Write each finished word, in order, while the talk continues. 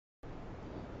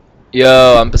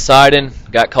Yo, I'm Poseidon.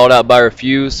 Got called out by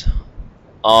Refuze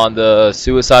on the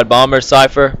suicide bomber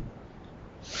Cypher.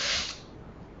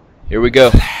 Here we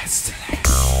go.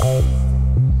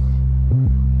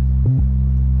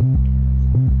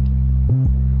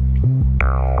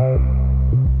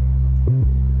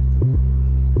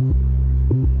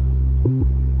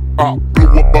 I blew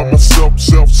up by myself,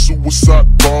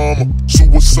 suicide bomber,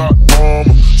 suicide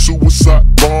bomber,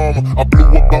 suicide bomber. I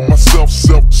blew up by myself,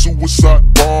 suicide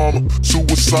bomber,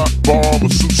 suicide bomber,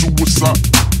 suicide.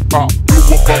 I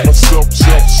blew up by myself,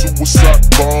 suicide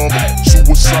bomber,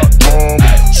 suicide bomber,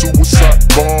 suicide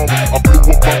bomber. I blew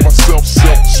up by myself,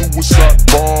 suicide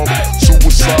bomber,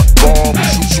 suicide bomber,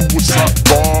 suicide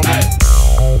bomber.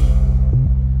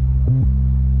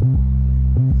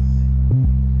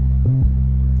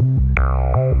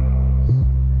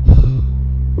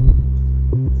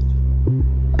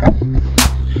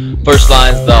 First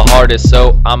line's the hardest,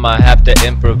 so I'ma have to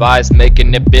improvise,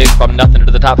 making it big from nothing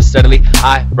to the top steadily.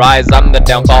 I rise, I'm the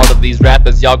downfall of these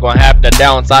rappers. Y'all gonna have to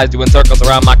downsize, doing circles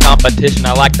around my competition.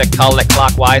 I like to call it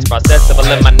clockwise, process of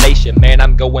elimination. Man,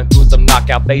 I'm going through some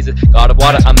knockout phases. God of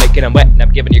water, I'm making them wet, and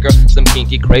I'm giving your girl some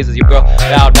kinky crazes. Your girl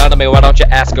bow down to me, why don't you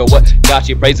ask her what got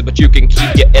you praising? But you can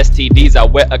keep your STDs. I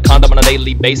wear a condom on a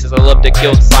daily basis. I love to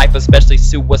kill Cypher, especially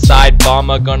suicide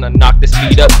bomber. Gonna knock this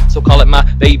beat up, so call it my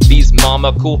baby's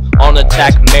mama. Cool on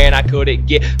attack, man, I couldn't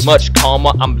get much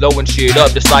calmer. I'm blowing shit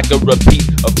up just like a repeat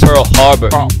of Pearl Harbor.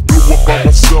 I blew up by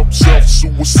myself,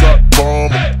 suicide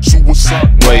bomber,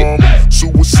 suicide bomber,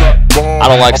 suicide bomber. I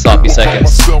don't like sloppy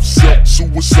seconds. Suicide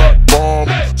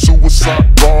bomber,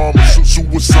 suicide bomber,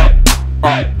 suicide.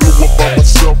 I blew up by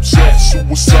myself,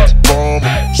 suicide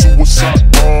bomber,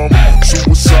 suicide bomber,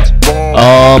 suicide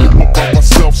bomber. Blew up by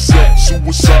myself,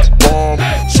 suicide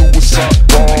bomber, suicide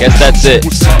bomber. I guess that's it.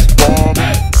 Suicide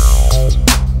bomber.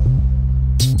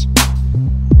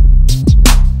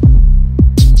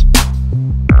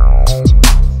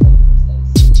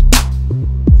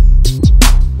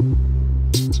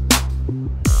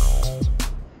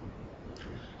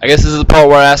 I guess this is the part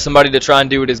where I ask somebody to try and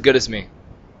do it as good as me.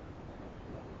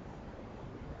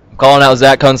 I'm calling out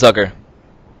Zach Cunsucker.